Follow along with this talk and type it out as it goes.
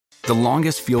The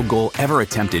longest field goal ever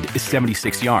attempted is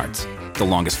 76 yards. The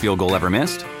longest field goal ever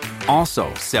missed?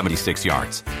 Also 76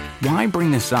 yards. Why bring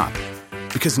this up?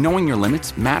 Because knowing your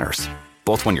limits matters,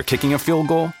 both when you're kicking a field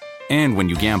goal and when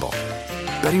you gamble.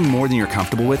 Betting more than you're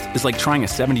comfortable with is like trying a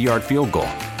 70-yard field goal.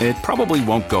 It probably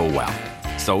won't go well.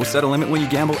 So set a limit when you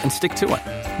gamble and stick to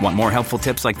it. Want more helpful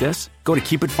tips like this? Go to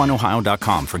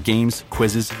keepitfunohio.com for games,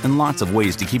 quizzes, and lots of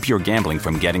ways to keep your gambling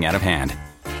from getting out of hand.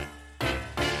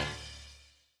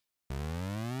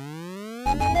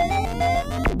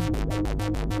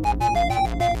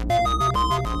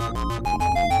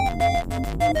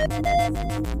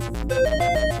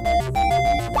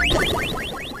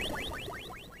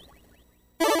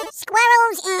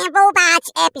 Squirrels and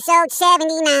Robots, episode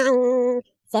 79.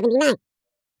 79.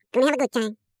 Gonna have a good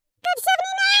time. Good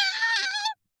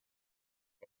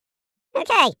 79!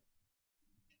 Okay.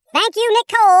 Thank you,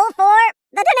 Nicole, for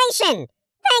the donation.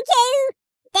 Thank you.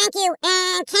 Thank you.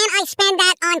 And can I spend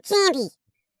that on candy?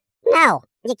 No.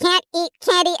 You can't eat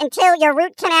candy until your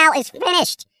root canal is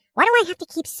finished. Why do I have to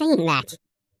keep saying that?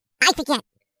 I forget.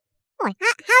 Boy,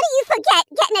 how do you forget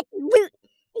getting a root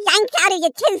yanked out of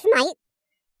your tooth, mate?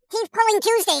 Teeth pulling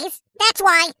Tuesdays. That's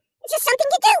why. It's just something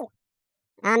to do.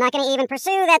 I'm not going to even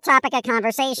pursue that topic of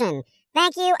conversation.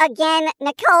 Thank you again,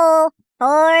 Nicole,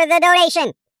 for the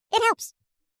donation. It helps.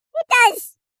 It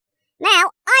does.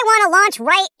 Now, I want to launch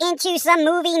right into some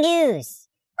movie news.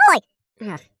 Boy,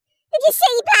 did you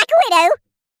see Black Widow?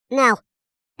 No.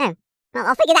 Oh, well,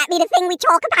 I'll figure that'd be the thing we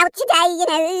talk about today, you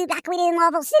know, Black Widow,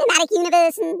 Marvel Cinematic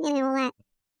Universe, and, you know, all that.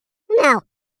 No.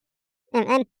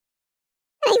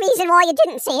 Any reason why you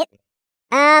didn't see it?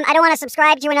 I don't want to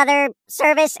subscribe to another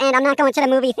service, and I'm not going to the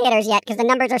movie theaters yet, because the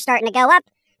numbers are starting to go up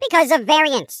because of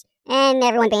variants, and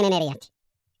everyone being an idiot.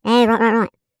 Right. Well,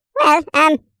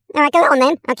 all right, go on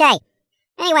then. Okay.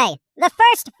 Anyway, the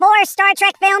first 4 Star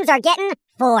Trek films are getting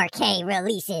 4K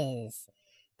releases.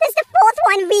 Does the 4th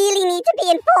one really need to be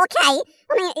in 4K?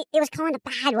 I mean, it was kind of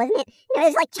bad, wasn't it? You know, it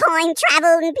was like time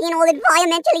travel and being all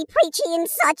environmentally preachy and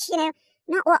such, you know.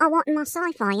 Not what I want in my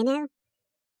sci-fi, you know.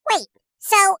 Wait,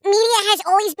 so media has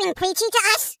always been preachy to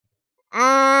us?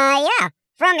 Yeah.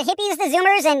 From hippies to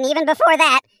Zoomers and even before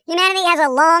that, humanity has a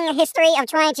long history of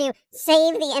trying to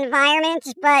save the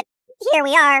environment, but here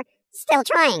we are, still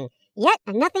trying. Yet,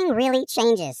 nothing really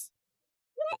changes.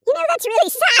 You know, that's really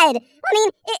sad. I mean,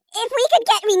 if we could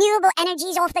get renewable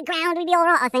energies off the ground, we'd be all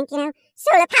right, I think, you know.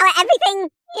 Solar power, everything,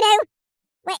 you know.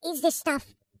 Where is this stuff?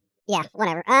 Yeah,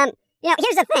 whatever. You know,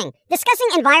 here's the thing. Discussing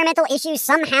environmental issues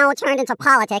somehow turned into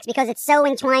politics because it's so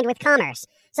entwined with commerce.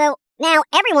 So now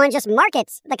everyone just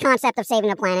markets the concept of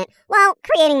saving the planet while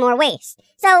creating more waste.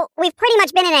 So we've pretty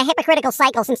much been in a hypocritical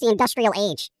cycle since the industrial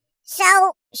age.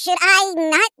 So, should I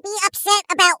not be upset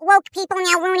about woke people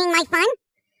now ruining my fun?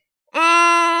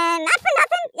 Not for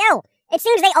nothing. Yo, it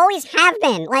seems they always have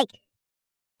been. Like,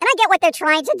 and I get what they're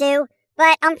trying to do,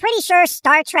 but I'm pretty sure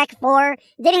Star Trek 4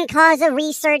 didn't cause a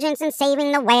resurgence in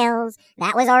saving the whales.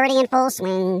 That was already in full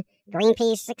swing.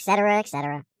 Greenpeace, etc.,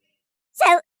 etc.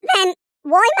 So, then,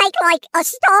 why make, like, a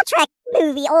Star Trek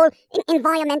movie all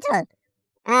environmental?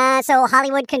 So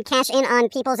Hollywood could cash in on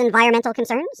people's environmental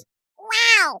concerns?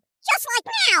 Wow! Just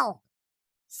like now!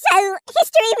 So,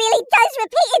 history really does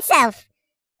repeat itself.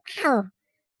 Wow.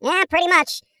 Yeah, pretty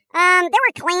much. There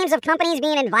were claims of companies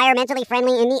being environmentally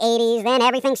friendly in the 80s, then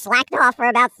everything slacked off for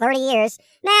about 30 years.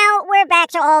 Now, we're back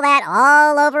to all that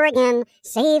all over again.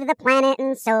 Save the planet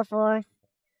and so forth.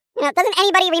 You know, doesn't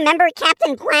anybody remember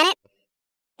Captain Planet?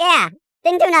 Yeah,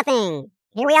 didn't do nothing.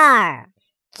 Here we are.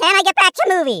 Can I get back to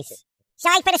movies?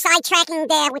 Sorry for the sidetracking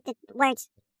there with the words.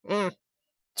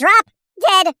 Drop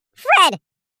Dead Fred.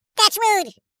 That's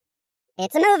rude.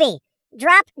 It's a movie.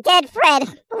 Drop Dead Fred,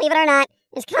 believe it or not,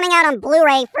 is coming out on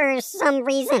Blu-ray for some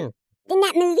reason. Didn't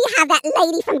that movie have that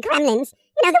lady from Gremlins?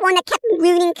 You know, the one that kept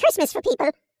ruining Christmas for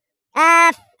people?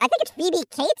 I think it's Phoebe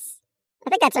Cates? I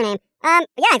think that's her name.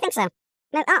 Yeah, I think so.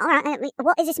 All right,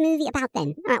 what is this movie about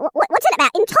then? What's it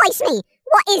about? Entice me.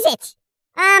 What is it?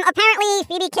 Apparently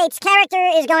Phoebe Cates' character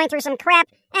is going through some crap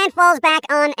and falls back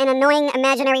on an annoying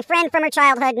imaginary friend from her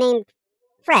childhood named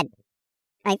Fred.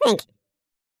 I think.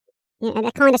 Yeah,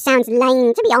 that kind of sounds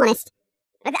lame, to be honest.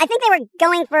 I think they were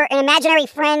going for an imaginary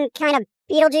friend kind of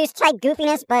Beetlejuice-type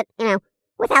goofiness, but, you know,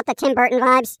 without the Tim Burton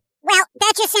vibes. Well,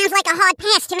 that just sounds like a hard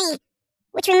pass to me.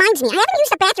 Which reminds me, I haven't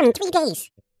used the bathroom in 3 days.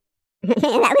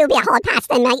 That will be a hard pass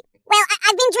then, mate. Well,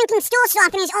 I've been drinking stool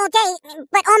softeners all day,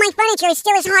 but all my furniture is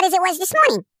still as hard as it was this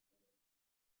morning.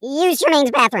 Use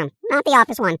Jermaine's bathroom, not the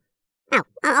office one. Oh,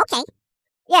 okay.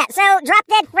 Yeah, so Drop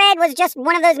Dead Fred was just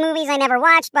one of those movies I never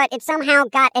watched, but it somehow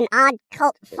got an odd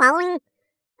cult following.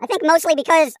 I think mostly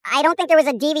because I don't think there was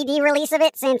a DVD release of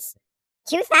it since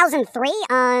 2003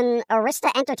 on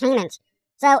Arista Entertainment.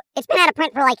 So it's been out of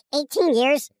print for like 18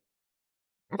 years.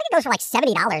 I think it goes for like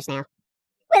 $70 now.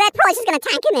 Well, that price is going to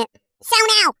tank, isn't it? Sell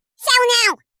now! Sell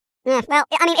now! Yeah, well,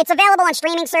 I mean, it's available on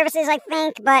streaming services, I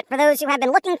think, but for those who have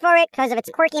been looking for it because of its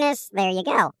quirkiness, there you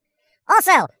go.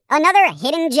 Also, another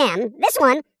hidden gem, this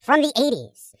one from the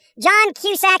 80s. John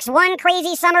Cusack's One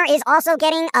Crazy Summer is also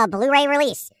getting a Blu-ray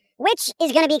release, which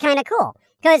is going to be kind of cool.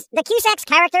 Because the Cusack's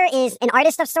character is an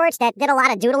artist of sorts that did a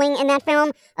lot of doodling in that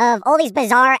film of all these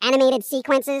bizarre animated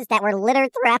sequences that were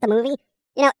littered throughout the movie.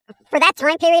 You know, for that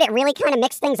time period, it really kind of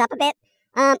mixed things up a bit.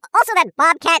 Also, that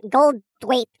Bobcat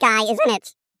Goldthwait guy is in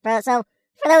it. So,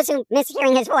 for those who miss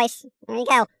hearing his voice, there you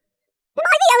go. Am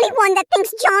I the only one that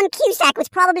thinks John Cusack was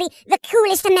probably the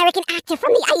coolest American actor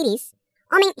from the 80s?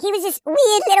 I mean, he was this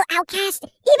weird little outcast,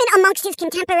 even amongst his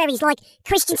contemporaries like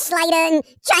Christian Slater and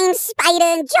James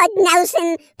Spader and Judd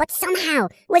Nelson, but somehow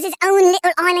was his own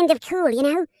little island of cool, you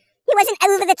know? He wasn't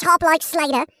over the top like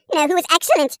Slater, you know, who was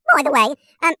excellent, by the way.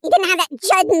 He didn't have that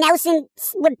Judd Nelson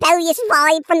rebellious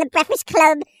vibe from the Breakfast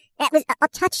Club. That was a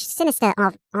touch sinister,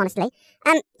 honestly.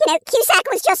 You know,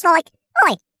 Cusack was just like,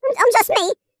 oi, I'm just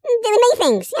me, doing me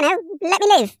things, you know, let me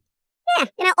live. Yeah,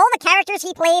 you know, all the characters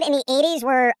he played in the 80s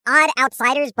were odd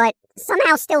outsiders, but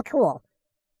somehow still cool.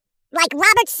 Like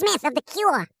Robert Smith of The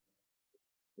Cure.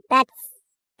 That's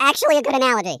actually a good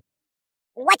analogy.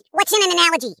 What's in an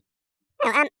analogy?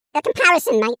 Oh, a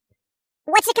comparison, mate.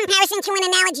 What's a comparison to an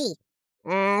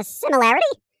analogy?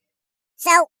 Similarity?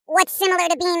 So, what's similar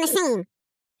to being the same?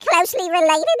 Closely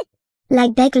related?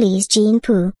 Like Begley's Gene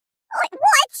Poo. What?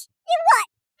 What?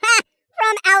 Ha!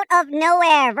 From out of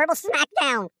nowhere. Verbal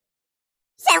smackdown.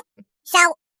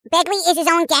 So, Begley is his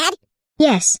own dad?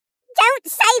 Yes. Don't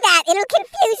say that. It'll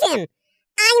confuse him.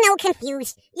 I know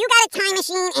confused. You got a time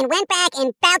machine and went back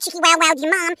and bow chicky wow wowed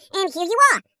your mom, and here you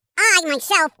are. I,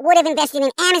 myself, would have invested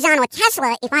in Amazon or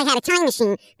Tesla if I had a time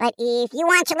machine, but if you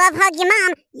want to love hug your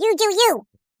mom, you do you.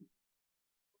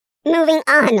 Moving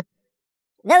on.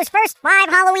 Those first 5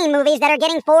 Halloween movies that are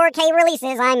getting 4K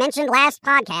releases I mentioned last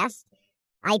podcast,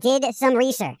 I did some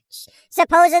research.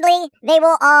 Supposedly, they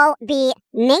will all be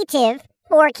native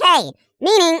 4K,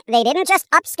 meaning they didn't just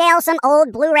upscale some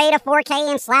old Blu-ray to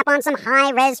 4K and slap on some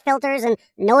high-res filters and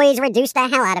noise-reduce the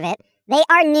hell out of it. They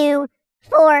are new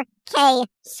 4K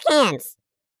scans.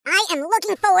 I am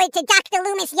looking forward to Dr.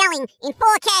 Loomis yelling in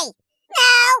 4K.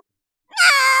 No!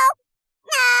 No!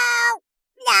 No!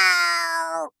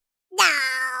 No!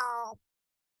 No!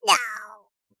 No!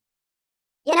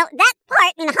 You know, that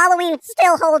part in Halloween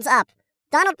still holds up.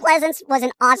 Donald Pleasence was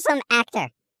an awesome actor.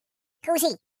 Who's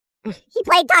he? He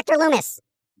played Dr. Loomis.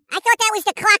 I thought that was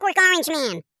the Clockwork Orange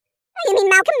Man. Oh, you mean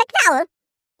Malcolm McDowell?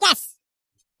 Yes.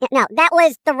 No, that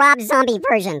was the Rob Zombie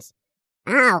versions.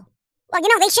 Oh. Well, you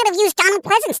know, they should have used Donald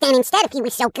Pleasence then instead if he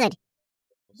was so good.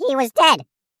 He was dead.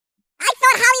 I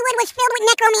thought Hollywood was filled with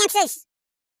necromancers.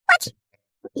 What?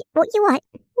 You what?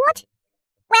 What?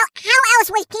 Well, how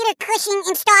else was Peter Cushing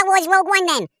in Star Wars Rogue One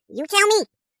then? You tell me.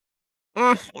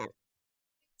 God.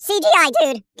 CGI,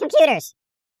 dude. Computers.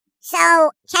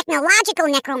 So, technological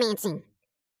necromancy.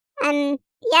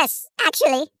 Yes,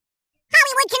 actually.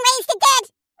 Hollywood can raise the dead!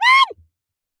 Run!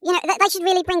 You know, they should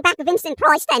really bring back Vincent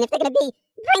Price then if they're going to be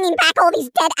bringing back all these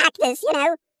dead actors, you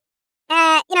know?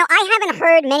 I haven't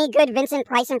heard many good Vincent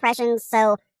Price impressions,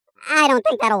 so I don't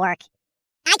think that'll work.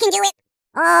 I can do it.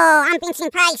 Oh, I'm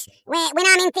Vincent Price. When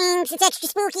I'm in things, it's extra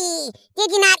spooky.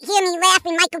 Did you not hear me laugh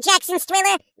in Michael Jackson's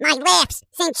Thriller? My laughs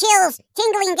send chills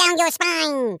tingling down your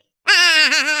spine.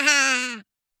 Ah!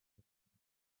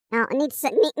 Oh, it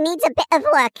needs a bit of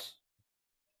work.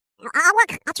 I'll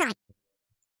work. I'll try.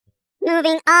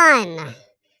 Moving on.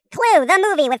 Clue, the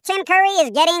movie with Tim Curry,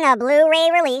 is getting a Blu-ray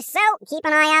release, so keep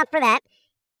an eye out for that.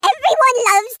 Everyone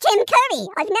loves Tim Curry.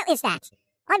 I've noticed that.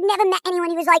 I've never met anyone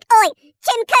who was like, oi,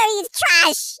 Tim Curry is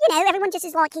trash. You know, everyone just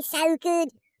is like, he's so good.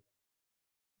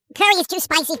 Curry is too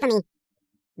spicy for me.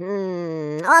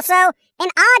 Also, an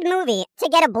odd movie to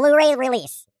get a Blu-ray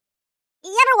release. You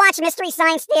ever watch Mystery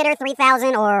Science Theater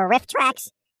 3000 or Riff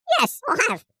Tracks? Yes, I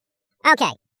have.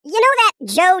 Okay, you know that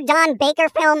Joe Don Baker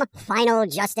film, Final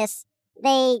Justice?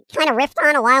 They kind of riffed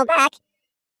on a while back?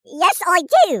 Yes, I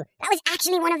do. That was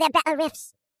actually one of their better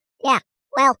riffs. Yeah,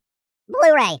 well,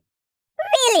 Blu-ray.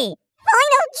 Really?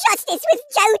 Final Justice with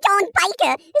Joe Don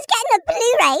Baker is getting a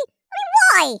Blu-ray? I mean,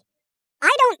 why?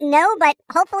 I don't know, but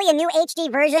hopefully a new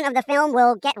HD version of the film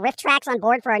will get Riff Tracks on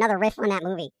board for another riff on that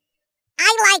movie.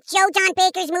 I like Joe Don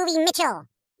Baker's movie Mitchell.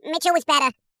 Mitchell was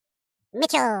better.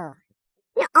 Mitchell.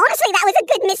 You know, honestly, that was a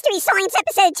good Mystery Science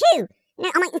episode, too.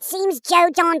 You know, it seems Joe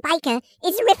Don Baker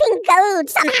is ripping gold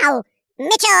somehow.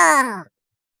 Mitchell!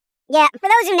 Yeah, for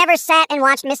those who never sat and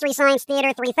watched Mystery Science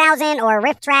Theater 3000 or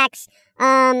Riff Tracks,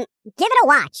 give it a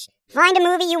watch. Find a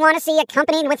movie you want to see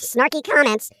accompanied with snarky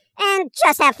comments, and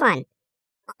just have fun.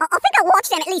 I think I watch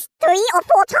them at least 3 or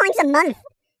 4 times a month.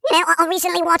 You know, I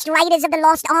recently watched Raiders of the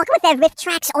Lost Ark with their Riff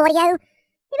Tracks audio.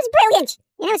 It was brilliant.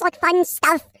 You know, it's like fun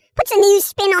stuff. Puts a new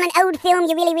spin on an old film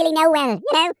you really, really know well,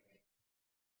 you know?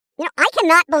 You know, I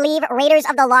cannot believe Raiders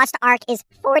of the Lost Ark is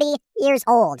 40 years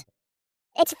old.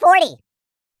 It's 40,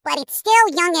 but it's still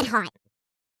young at heart.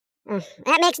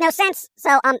 That makes no sense,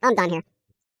 so I'm done here.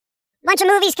 Bunch of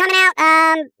movies coming out.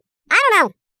 I don't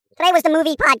know. Today was the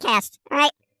movie podcast, all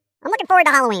right? I'm looking forward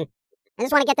to Halloween. I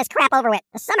just want to get this crap over with.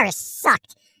 The summer has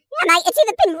sucked. Yeah, mate, it's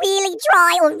either been really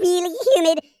dry or really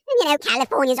humid. And, you know,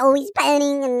 California's always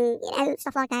burning and, you know,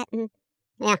 stuff like that. And,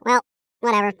 yeah, well,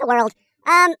 whatever. The world.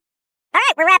 All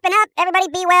right, we're wrapping up. Everybody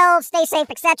be well, stay safe,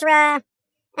 etc.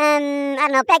 I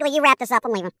don't know, Begley, you wrap this up.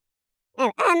 I'm leaving.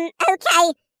 Oh,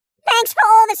 okay. Thanks for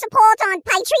all the support on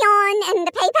Patreon and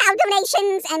the PayPal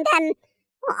donations and,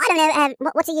 well, I don't know,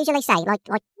 what's he usually say? Like,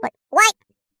 what?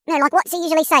 No, like, what's he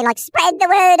usually say? Like, spread the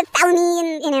word of phony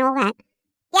and, you know, all that.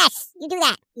 Yes, you do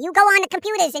that. You go on the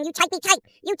computers and you type.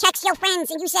 You text your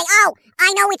friends and you say, oh,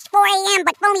 I know it's 4 a.m.,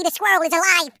 but Phony the Squirrel is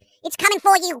alive. It's coming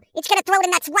for you. It's going to throw the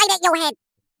nuts right at your head.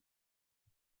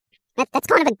 That's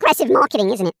kind of aggressive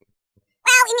marketing, isn't it?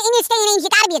 Well, in this day and age, you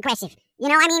gotta be aggressive. You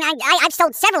know, I mean, I've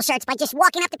sold several shirts by just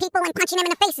walking up to people and punching them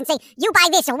in the face and say, you buy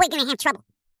this or we're gonna have trouble.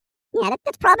 Yeah,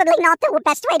 that's probably not the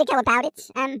best way to go about it.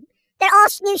 There are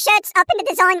new shirts up in the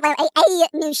design, well,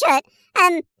 a new shirt.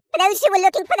 For those who are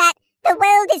looking for that, The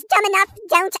World is Dumb Enough,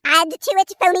 Don't Add to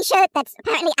It phony shirt that's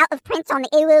apparently out of print on the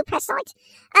Ewu press site.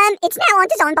 It's now on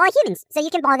Design by Humans, so you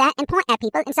can buy that and point at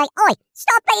people and say, oi,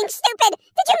 stop being stupid!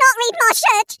 Did you not read my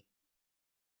shirt?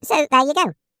 So, there you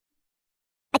go.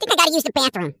 I think I gotta use the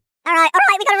bathroom. Alright,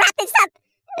 we gotta wrap this up.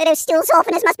 Those stool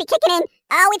softeners must be kicking in.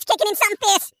 Oh, it's kicking in something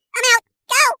fierce. I'm out.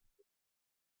 Go!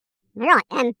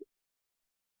 Alright,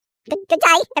 good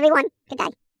day, everyone. Good day.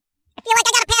 I feel like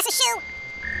I gotta pass a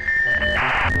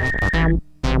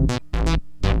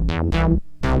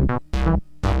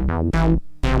shoe.